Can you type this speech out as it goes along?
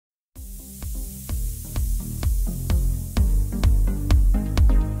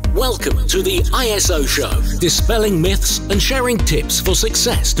Welcome to the ISO Show, dispelling myths and sharing tips for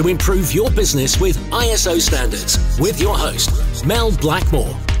success to improve your business with ISO standards, with your host, Mel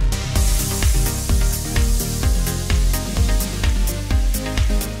Blackmore.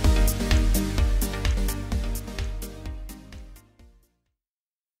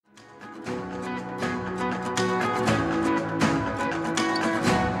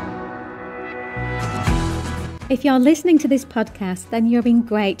 If you're listening to this podcast, then you're in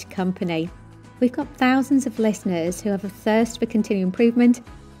great company. We've got thousands of listeners who have a thirst for continuous improvement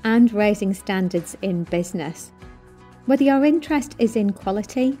and raising standards in business. Whether your interest is in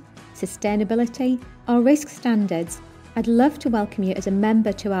quality, sustainability, or risk standards, I'd love to welcome you as a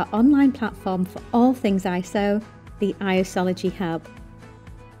member to our online platform for all things ISO, the ISology Hub.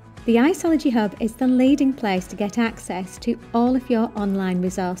 The ISology Hub is the leading place to get access to all of your online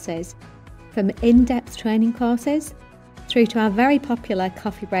resources, from in-depth training courses, through to our very popular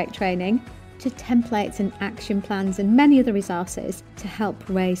coffee break training, to templates and action plans and many other resources to help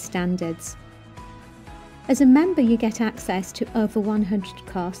raise standards. As a member, you get access to over 100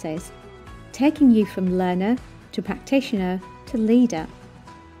 courses, taking you from learner to practitioner to leader.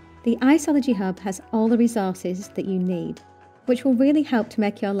 The ISology Hub has all the resources that you need, which will really help to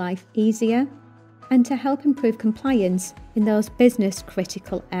make your life easier and to help improve compliance in those business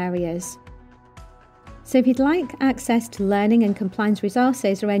critical areas. So if you'd like access to learning and compliance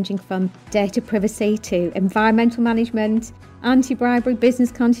resources ranging from data privacy to environmental management, anti-bribery,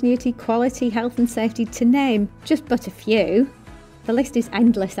 business continuity, quality, health and safety, to name just but a few, the list is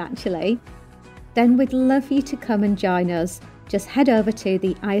endless actually, then we'd love you to come and join us. Just head over to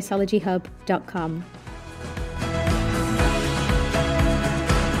the isologyhub.com.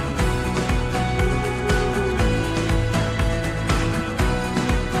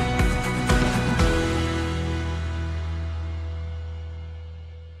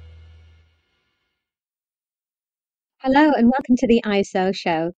 Hello and welcome to the ISO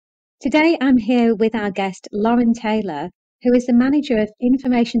Show. Today I'm here with our guest Lauren Taylor, who is the Manager of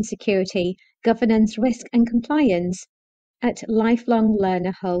Information Security, Governance, Risk and Compliance at Lifelong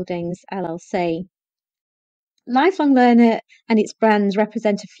Learner Holdings LLC. Lifelong Learner and its brands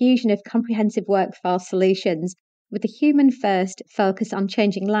represent a fusion of comprehensive workforce solutions with a human-first focus on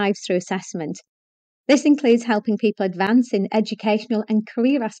changing lives through assessment. This includes helping people advance in educational and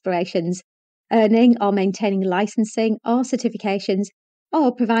career aspirations, earning or maintaining licensing or certifications,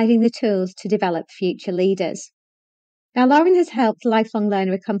 or providing the tools to develop future leaders. Now, Lauren has helped Lifelong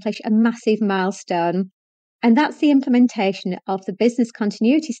Learner accomplish a massive milestone, and that's the implementation of the business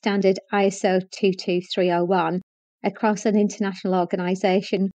continuity standard ISO 22301 across an international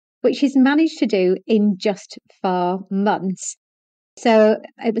organisation, which she's managed to do in just 4 months. So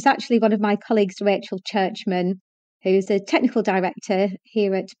it was actually one of my colleagues, Rachel Churchman, who's a technical director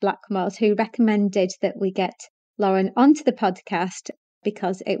here at Blackmores, who recommended that we get Lauren onto the podcast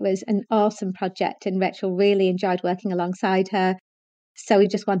because it was an awesome project and Rachel really enjoyed working alongside her. So we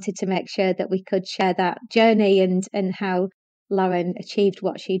just wanted to make sure that we could share that journey and how Lauren achieved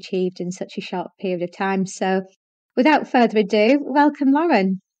what she achieved in such a short period of time. So without further ado, welcome,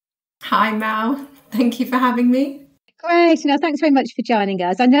 Lauren. Hi, Mel. Thank you for having me. Great. Thanks very much for joining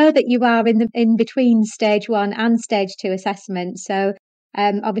us. I know that you are in between stage 1 and stage 2 assessment. So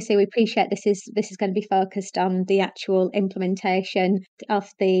obviously we appreciate this is going to be focused on the actual implementation of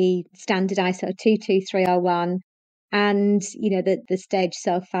the standard ISO 22301 and, the stage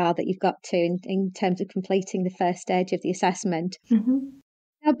so far that you've got to in terms of completing the first stage of the assessment. Mm-hmm.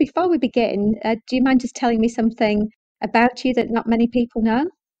 Now, before we begin, do you mind just telling me something about you that not many people know?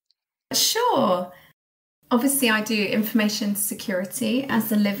 Sure. Obviously, I do information security as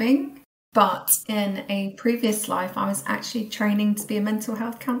a living, but in a previous life, I was actually training to be a mental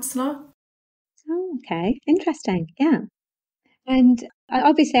health counsellor. Oh, okay. Interesting. Yeah. And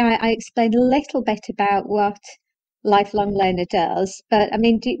obviously, I explained a little bit about what Lifelong Learner does, but I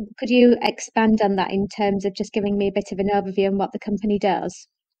mean, could you expand on that in terms of just giving me a bit of an overview on what the company does?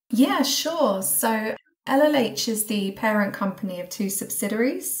 Yeah, sure. So LLH is the parent company of 2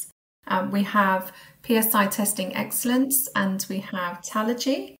 subsidiaries. We have PSI Testing Excellence and we have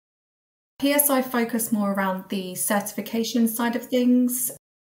Talogy. PSI focus more around the certification side of things.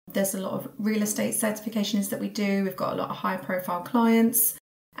 There's a lot of real estate certifications that we do. We've got a lot of high profile clients.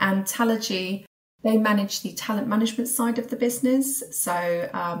 And Talogy, they manage the talent management side of the business. So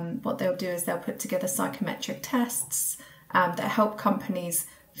what they'll do is they'll put together psychometric tests that help companies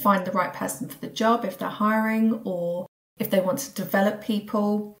find the right person for the job if they're hiring or if they want to develop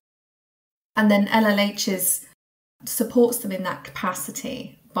people. And then LLH supports them in that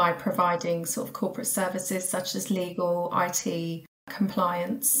capacity by providing sort of corporate services such as legal, IT,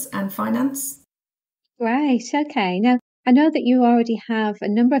 compliance and finance. Right, okay. Now, I know that you already have a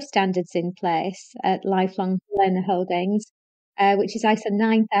number of standards in place at Lifelong Learner Holdings, which is ISO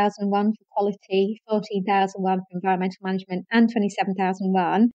 9001 for quality, 14001 for environmental management, and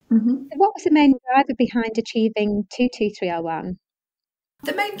 27001. Mm-hmm. So what was the main driver behind achieving 22301?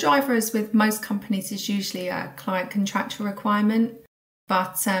 The main driver, as with most companies, is usually a client contractual requirement,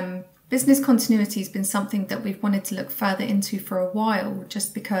 but business continuity has been something that we've wanted to look further into for a while,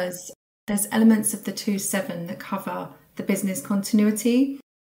 just because there's elements of the 2.7 that cover the business continuity.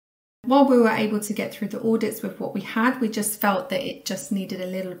 While we were able to get through the audits with what we had, we just felt that it just needed a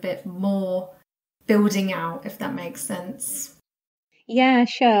little bit more building out, if that makes sense. Yeah,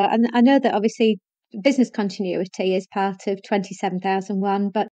 sure. And I know that obviously business continuity is part of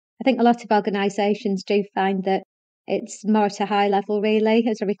 27001, but I think a lot of organisations do find that it's more at a high level, really,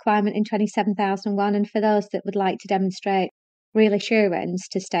 as a requirement in 27001. And for those that would like to demonstrate real assurance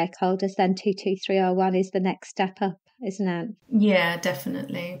to stakeholders, then 22301 is the next step up, isn't it? Yeah,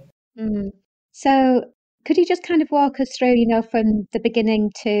 definitely. So could you just kind of walk us through, from the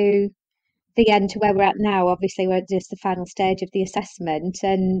beginning to the end to where we're at now? Obviously, we're at just the final stage of the assessment.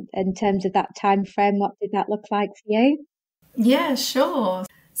 And in terms of that time frame, what did that look like for you? Yeah, sure.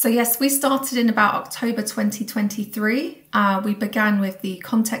 So yes, we started in about October 2023. We began with the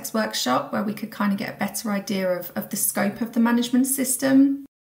context workshop where we could kind of get a better idea of the scope of the management system.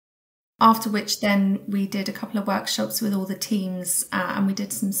 After which then we did a couple of workshops with all the teams and we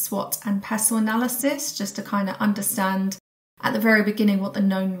did some SWOT and PESTLE analysis just to kind of understand at the very beginning what the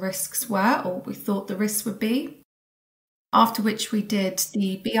known risks were, or what we thought the risks would be. After which we did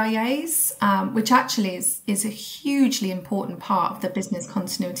the BIAs, which actually is a hugely important part of the business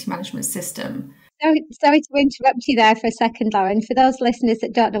continuity management system. Sorry to interrupt you there for a second, Lauren. For those listeners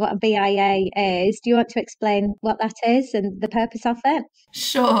that don't know what a BIA is, do you want to explain what that is and the purpose of it?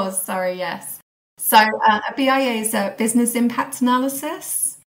 Sure, sorry, yes. So a BIA is a business impact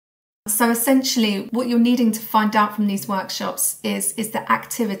analysis. So essentially what you're needing to find out from these workshops is the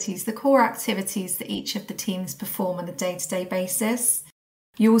activities, the core activities that each of the teams perform on a day-to-day basis.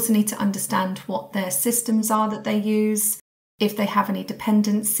 You also need to understand what their systems are that they use, if they have any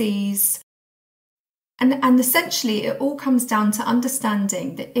dependencies. And essentially it all comes down to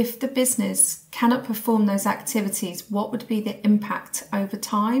understanding that if the business cannot perform those activities, what would be the impact over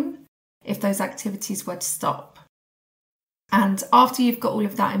time if those activities were to stop? And after you've got all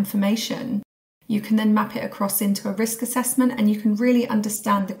of that information, you can then map it across into a risk assessment and you can really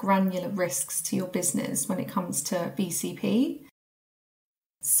understand the granular risks to your business when it comes to BCP.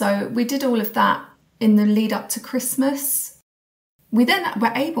 So we did all of that in the lead up to Christmas. We then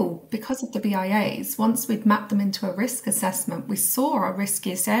were able, because of the BIAs, once we'd mapped them into a risk assessment, we saw our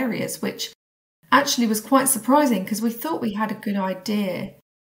riskiest areas, which actually was quite surprising because we thought we had a good idea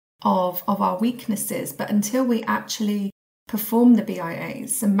of our weaknesses, but until we actually performed the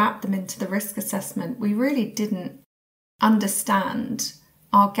BIAs and mapped them into the risk assessment, we really didn't understand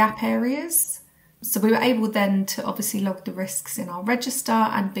our gap areas. So we were able then to obviously log the risks in our register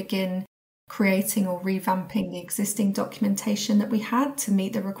and begin creating or revamping the existing documentation that we had to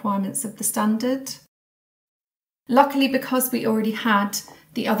meet the requirements of the standard. Luckily, because we already had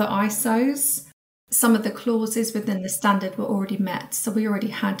the other ISOs, some of the clauses within the standard were already met. So we already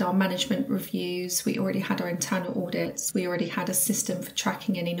had our management reviews, we already had our internal audits, we already had a system for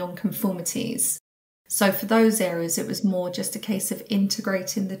tracking any non-conformities. So for those areas, it was more just a case of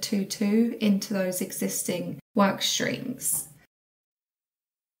integrating the 2.2 into those existing work streams.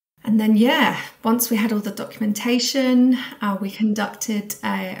 And then, once we had all the documentation, we conducted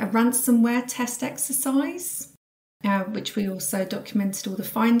a ransomware test exercise, which we also documented all the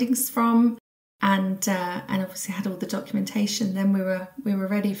findings from, and obviously had all the documentation. Then we were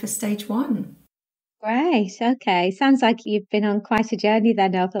ready for stage 1. Great. Okay. Sounds like you've been on quite a journey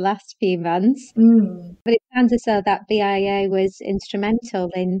then over the last few months. But it sounds as though that BIA was instrumental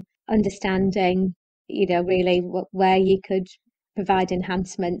in understanding, really where you could provide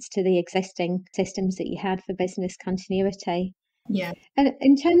enhancements to the existing systems that you had for business continuity. Yeah. And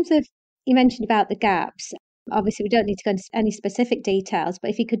in terms of, you mentioned about the gaps, obviously we don't need to go into any specific details,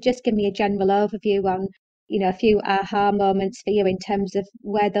 but if you could just give me a general overview on, a few aha moments for you in terms of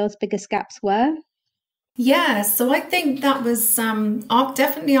where those biggest gaps were. Yeah, so I think that was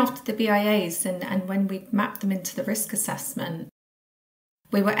definitely after the BIAs and when we mapped them into the risk assessment,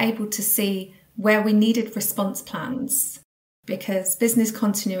 we were able to see where we needed response plans, because business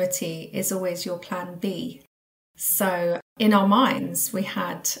continuity is always your plan B. So in our minds, we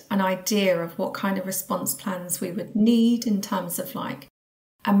had an idea of what kind of response plans we would need in terms of like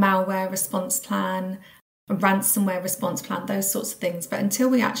a malware response plan, a ransomware response plan, those sorts of things. But until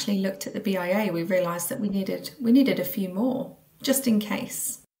we actually looked at the BIA, we realised that we needed a few more, just in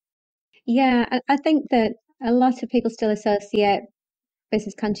case. Yeah, I think that a lot of people still associate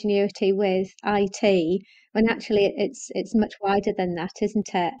business continuity with IT, when actually it's much wider than that, isn't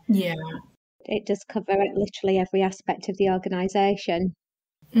it? Yeah. It does cover literally every aspect of the organisation.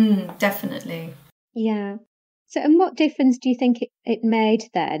 Definitely. Yeah. So, and what difference do you think it made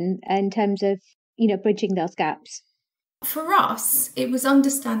then in terms of, bridging those gaps? For us, it was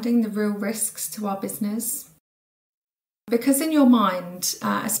understanding the real risks to our business. Because in your mind,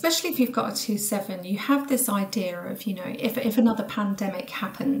 especially if you've got a 2-7, you have this idea of, if another pandemic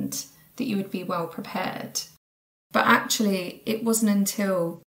happened, that you would be well prepared. But actually, it wasn't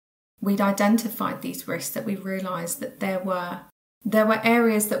until we'd identified these risks that we realised that there were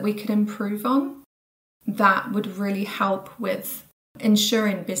areas that we could improve on that would really help with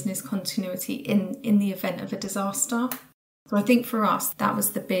ensuring business continuity in the event of a disaster. So I think for us, that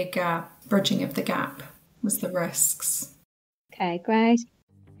was the big bridging of the gap, was the risks. Okay, great.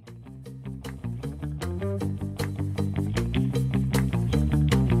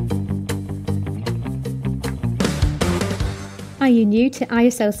 Are you new to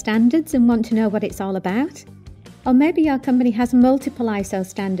ISO standards and want to know what it's all about? Or maybe your company has multiple ISO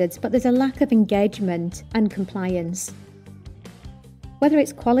standards, but there's a lack of engagement and compliance. Whether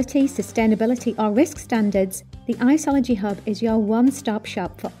it's quality, sustainability, or risk standards, the Isology Hub is your one-stop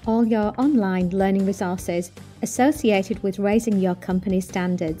shop for all your online learning resources associated with raising your company's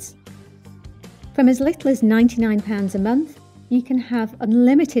standards. From as little as £99 a month, you can have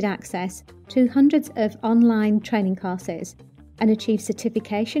unlimited access to hundreds of online training courses and achieve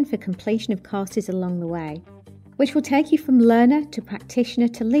certification for completion of courses along the way, which will take you from learner to practitioner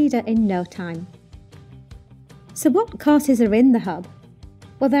to leader in no time. So what courses are in the Hub?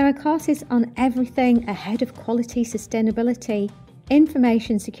 Well, there are courses on everything a head of quality, sustainability,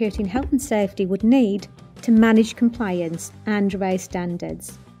 information security and health and safety would need to manage compliance and raise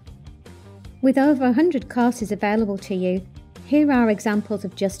standards. With over 100 courses available to you, here are examples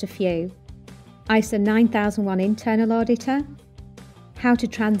of just a few. ISO 9001 Internal Auditor, how to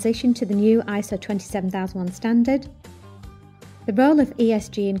transition to the new ISO 27001 standard, the role of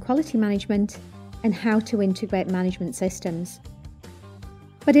ESG in quality management, and how to integrate management systems.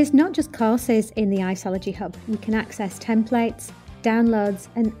 But it's not just courses in the Isology Hub. You can access templates, downloads,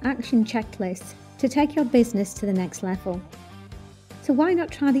 and action checklists to take your business to the next level. So why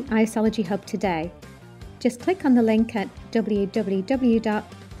not try the Isology Hub today? Just click on the link at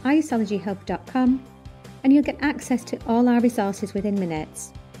www.isologyhub.com and you'll get access to all our resources within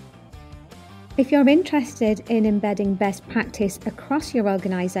minutes. If you're interested in embedding best practice across your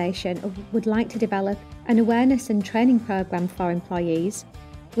organisation or would like to develop an awareness and training programme for employees,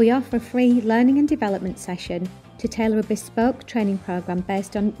 we offer a free learning and development session to tailor a bespoke training programme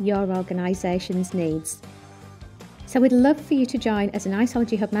based on your organisation's needs. So we'd love for you to join as an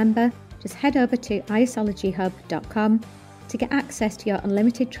Isology Hub member. Just head over to isologyhub.com to get access to your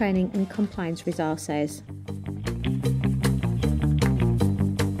unlimited training and compliance resources.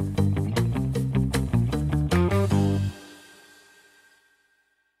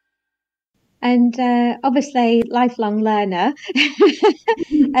 And obviously, lifelong learner.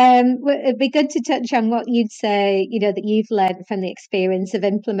 It'd be good to touch on what you'd say, that you've learned from the experience of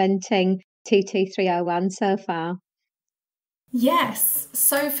implementing 22301 so far. Yes.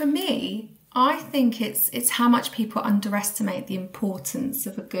 So for me, I think it's how much people underestimate the importance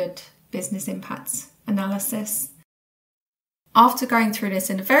of a good business impact analysis. After going through this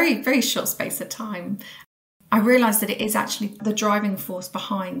in a very, very short space of time, I realised that it is actually the driving force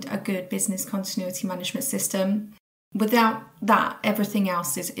behind a good business continuity management system. Without that, everything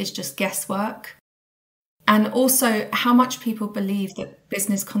else is just guesswork. And also how much people believe that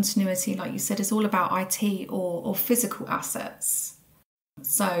business continuity, like you said, is all about IT or physical assets.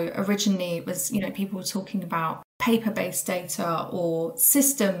 So originally it was, people were talking about paper-based data or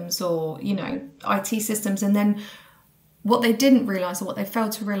systems or, IT systems. And then what they didn't realise or what they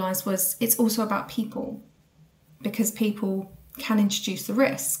failed to realise was it's also about people. Because people can introduce the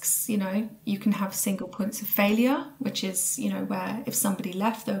risks, you can have single points of failure, which is, where if somebody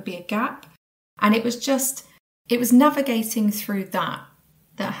left, there would be a gap. And it was navigating through that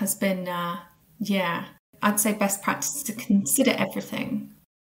has been, I'd say best practice to consider everything.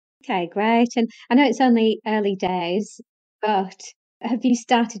 Okay, great. And I know it's only early days, but have you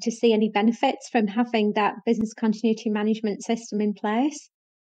started to see any benefits from having that business continuity management system in place?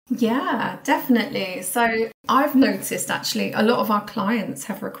 Yeah, definitely. So I've noticed actually a lot of our clients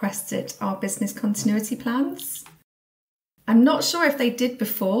have requested our business continuity plans. I'm not sure if they did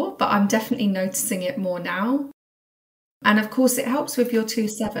before, but I'm definitely noticing it more now. And of course, it helps with your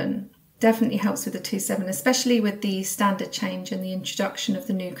 2.7. Definitely helps with the 2.7, especially with the standard change and the introduction of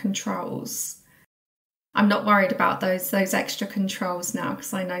the new controls. I'm not worried about those extra controls now,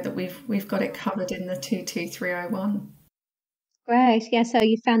 because I know that we've got it covered in the 22301. Great. Yeah, so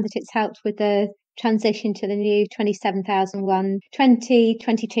you found that it's helped with the transition to the new 27001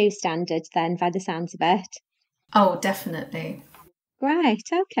 2022 standard then, by the sounds of it. Oh, definitely. Great.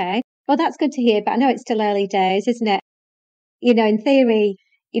 Okay. Well, that's good to hear, but I know it's still early days, isn't it? In theory,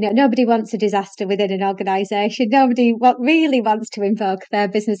 nobody wants a disaster within an organisation. Nobody really wants to invoke their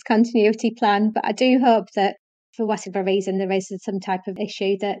business continuity plan. But I do hope that for whatever reason there is some type of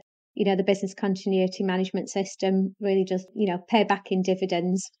issue that, the business continuity management system really does, pay back in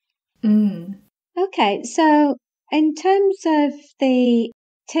dividends. Okay, so in terms of the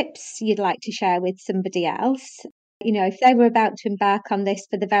tips you'd like to share with somebody else, if they were about to embark on this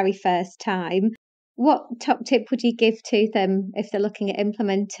for the very first time, what top tip would you give to them if they're looking at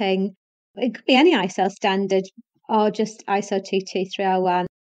implementing? It could be any ISO standard or just ISO 22301.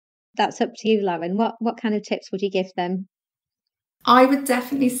 That's up to you, Lauren. What kind of tips would you give them? I would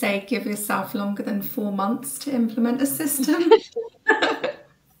definitely say give yourself longer than 4 months to implement a system.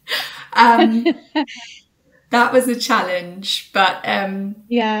 That was a challenge, but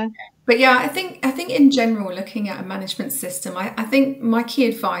yeah. But yeah, I think in general, looking at a management system, I think my key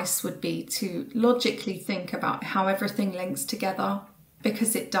advice would be to logically think about how everything links together,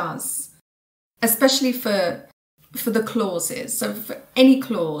 because it does, especially for the clauses. So for any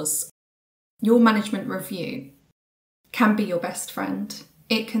clause, your management review can be your best friend.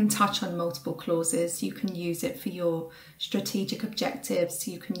 It can touch on multiple clauses. You can use it for your strategic objectives.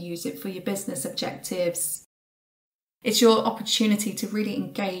 You can use it for your business objectives. It's your opportunity to really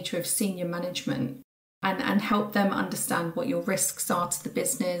engage with senior management and help them understand what your risks are to the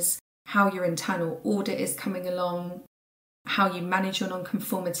business, how your internal audit is coming along, how you manage your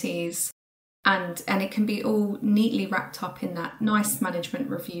non-conformities. And it can be all neatly wrapped up in that nice management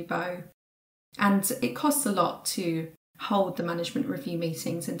review bow. And it costs a lot to hold the management review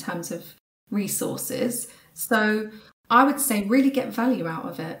meetings in terms of resources. So I would say really get value out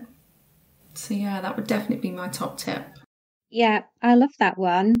of it. So yeah, that would definitely be my top tip. Yeah, I love that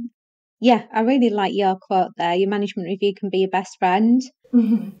one. Yeah, I really like your quote there. Your management review can be your best friend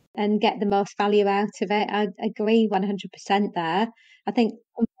and get the most value out of it. I agree 100% there. I think,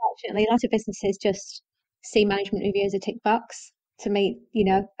 unfortunately, a lot of businesses just see management review as a tick box to meet,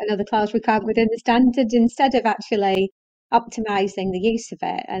 another clause requirement within the standard, instead of actually optimizing the use of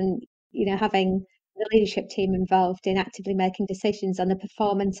it and, having the leadership team involved in actively making decisions on the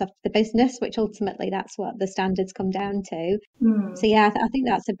performance of the business, which ultimately that's what the standards come down to. So yeah, I think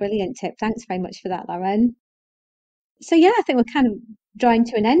that's a brilliant tip. Thanks very much for that, Lauren. So yeah, I think we're kind of drawing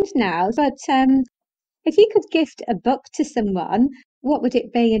to an end now, but if you could gift a book to someone, what would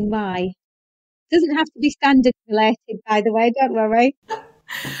it be and why? Doesn't have to be standard related, by the way, don't worry.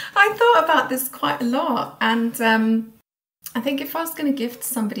 I thought about this quite a lot, and I think if I was going to gift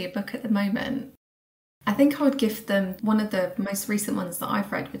somebody a book at the moment, I think I would gift them one of the most recent ones that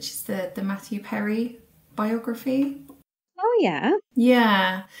I've read, which is the Matthew Perry biography. Oh, yeah.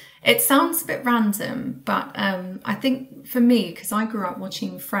 Yeah, it sounds a bit random, but I think for me, because I grew up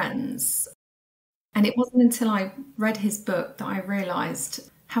watching Friends, and it wasn't until I read his book that I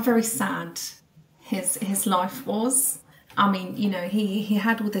realised how very sad his life was. I mean, he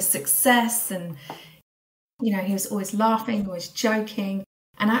had all this success and, he was always laughing, always joking.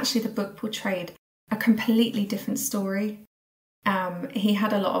 And actually the book portrayed a completely different story. He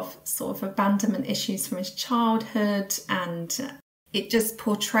had a lot of sort of abandonment issues from his childhood, and it just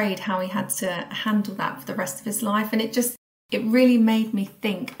portrayed how he had to handle that for the rest of his life. And it really made me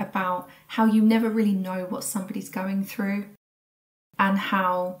think about how you never really know what somebody's going through, and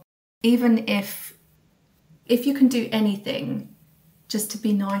how even if you can do anything, just to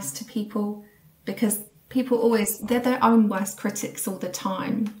be nice to people, because people they're their own worst critics all the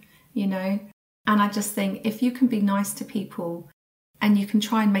time, And I just think if you can be nice to people and you can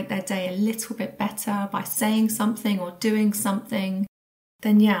try and make their day a little bit better by saying something or doing something,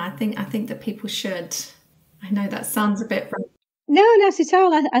 then yeah, I think that people should. I know that sounds a bit wrong. No, not at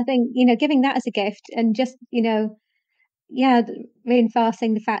all. I think, giving that as a gift and just,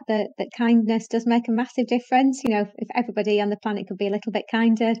 reinforcing the fact that kindness does make a massive difference. If everybody on the planet could be a little bit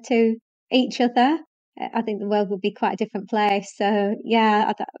kinder to each other, I think the world would be quite a different place. So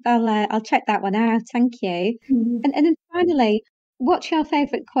yeah, I'll check that one out. Thank you. And then finally, what's your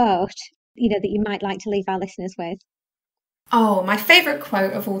favourite quote, that you might like to leave our listeners with? Oh, my favourite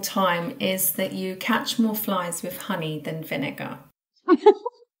quote of all time is that you catch more flies with honey than vinegar.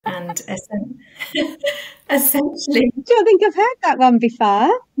 And essentially... I don't think I've heard that one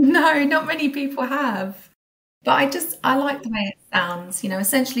before. No, not many people have. But I like the way it sounds.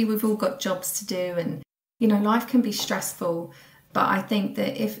 Essentially we've all got jobs to do, and, life can be stressful. But I think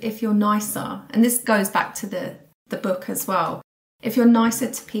that if you're nicer, and this goes back to the book as well, if you're nicer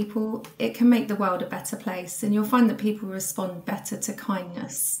to people, it can make the world a better place. And you'll find that people respond better to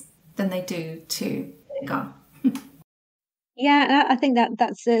kindness than they do to vinegar. Yeah, I think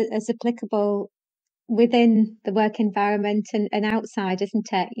that's as applicable within the work environment and outside, isn't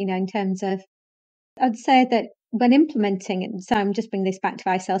it? In terms of, I'd say that when implementing it, so I'm just bringing this back to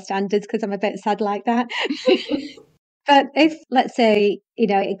ISO standards because I'm a bit sad like that. But if, let's say,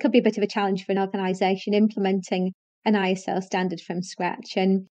 it could be a bit of a challenge for an organisation implementing an ISO standard from scratch,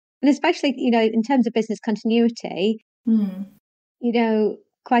 and especially, in terms of business continuity,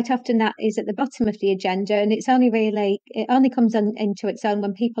 quite often that is at the bottom of the agenda, and it only comes into its own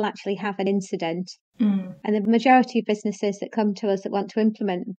when people actually have an incident. And the majority of businesses that come to us that want to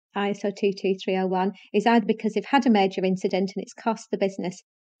implement ISO 22301 is either because they've had a major incident and it's cost the business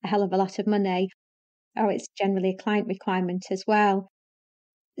a hell of a lot of money, or it's generally a client requirement as well.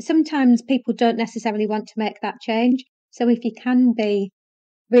 Sometimes people don't necessarily want to make that change. So if you can be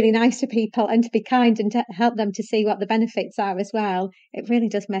really nice to people and to be kind and to help them to see what the benefits are as well, it really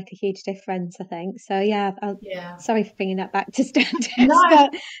does make a huge difference, I think. So yeah, sorry for bringing that back to standards. No.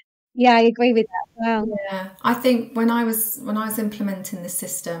 But yeah, I agree with that as well. Yeah, I think when I was implementing the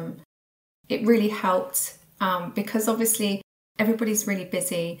system, it really helped because obviously everybody's really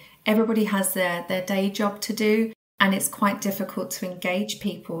busy. Everybody has their day job to do, and it's quite difficult to engage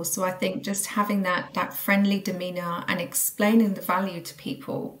people. So I think just having that friendly demeanour and explaining the value to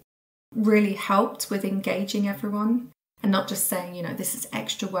people really helped with engaging everyone, and not just saying, this is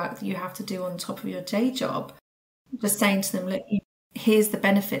extra work that you have to do on top of your day job. Just saying to them, look, here's the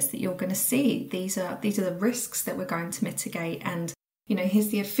benefits that you're going to see. These are the risks that we're going to mitigate, and here's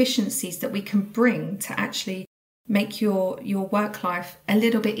the efficiencies that we can bring to actually make your work life a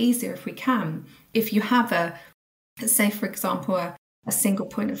little bit easier if we can. If you have say for example a single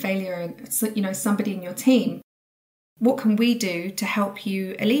point of failure, somebody in your team, what can we do to help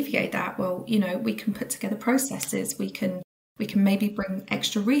you alleviate that? Well, we can put together processes. We can maybe bring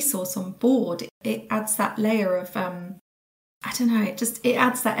extra resource on board. It adds that layer of it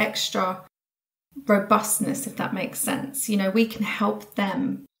adds that extra robustness, if that makes sense. We can help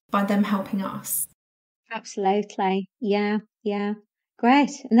them by them helping us. Absolutely. Yeah.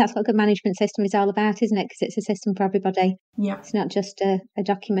 Great. And that's what a good management system is all about, isn't it? Because it's a system for everybody. Yeah. It's not just a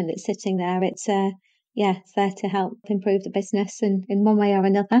document that's sitting there. It's it's there to help improve the business in one way or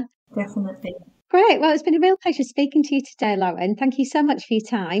another. Definitely. Great. Well, it's been a real pleasure speaking to you today, Lauren. Thank you so much for your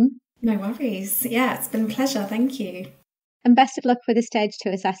time. No worries. Yeah, it's been a pleasure. Thank you. And best of luck with the stage 2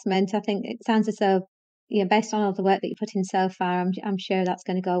 assessment. I think it sounds as though, based on all the work that you put in so far, I'm sure that's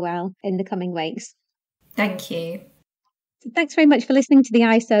going to go well in the coming weeks. Thank you. So thanks very much for listening to the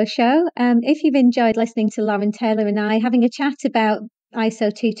ISO show. If you've enjoyed listening to Lauren Taylor and I having a chat about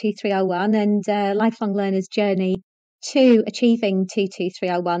ISO 22301 and lifelong learners' journey to achieving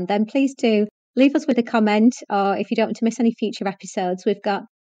 22301, then please do leave us with a comment, or if you don't want to miss any future episodes, we've got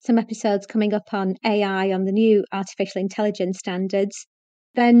some episodes coming up on AI, on the new artificial intelligence standards,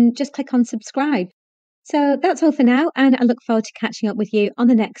 then just click on subscribe. So that's all for now, and I look forward to catching up with you on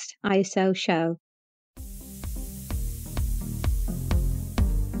the next ISO show.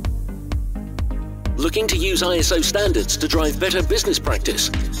 Looking to use ISO standards to drive better business practice?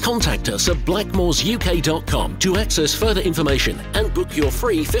 Contact us at blackmoresuk.com to access further information and book your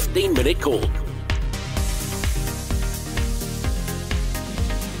free 15-minute call.